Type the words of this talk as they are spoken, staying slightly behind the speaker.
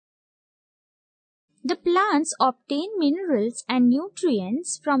The plants obtain minerals and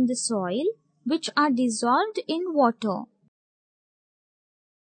nutrients from the soil which are dissolved in water.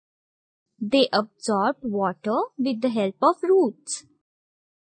 They absorb water with the help of roots.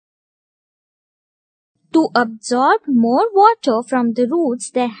 To absorb more water from the roots,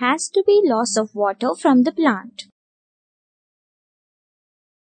 there has to be loss of water from the plant.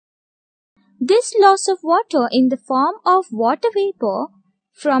 This loss of water in the form of water vapor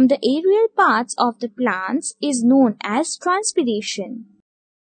from the aerial parts of the plants is known as transpiration.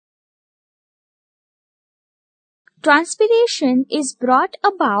 Transpiration is brought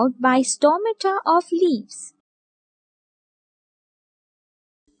about by stomata of leaves.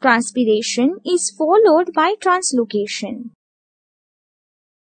 Transpiration is followed by translocation.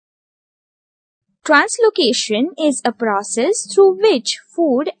 Translocation is a process through which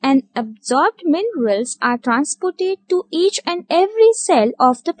food and absorbed minerals are transported to each and every cell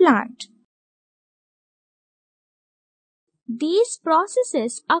of the plant. These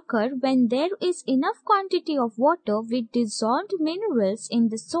processes occur when there is enough quantity of water with dissolved minerals in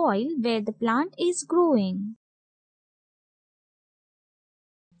the soil where the plant is growing.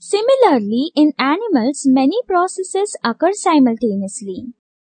 Similarly, in animals, many processes occur simultaneously.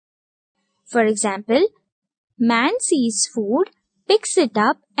 For example, man sees food, picks it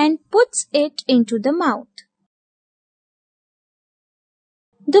up and puts it into the mouth.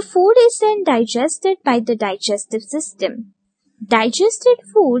 The food is then digested by the digestive system. Digested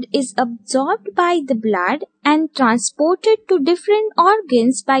food is absorbed by the blood and transported to different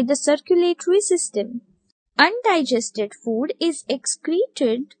organs by the circulatory system. Undigested food is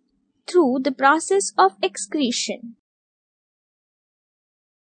excreted through the process of excretion.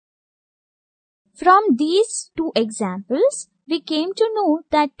 From these two examples, we came to know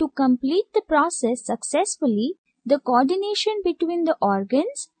that to complete the process successfully, the coordination between the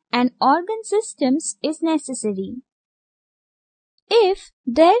organs and organ systems is necessary. If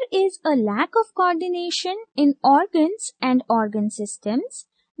there is a lack of coordination in organs and organ systems,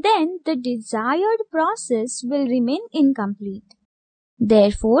 then the desired process will remain incomplete.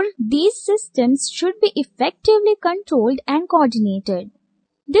 Therefore, these systems should be effectively controlled and coordinated.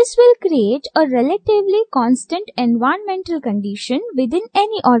 This will create a relatively constant environmental condition within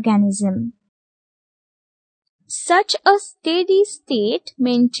any organism. Such a steady state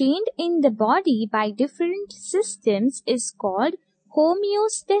maintained in the body by different systems is called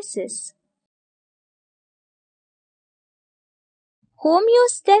homeostasis.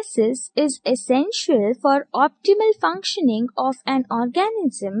 Homeostasis is essential for optimal functioning of an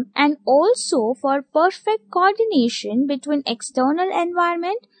organism and also for perfect coordination between external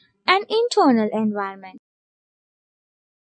environment and internal environment.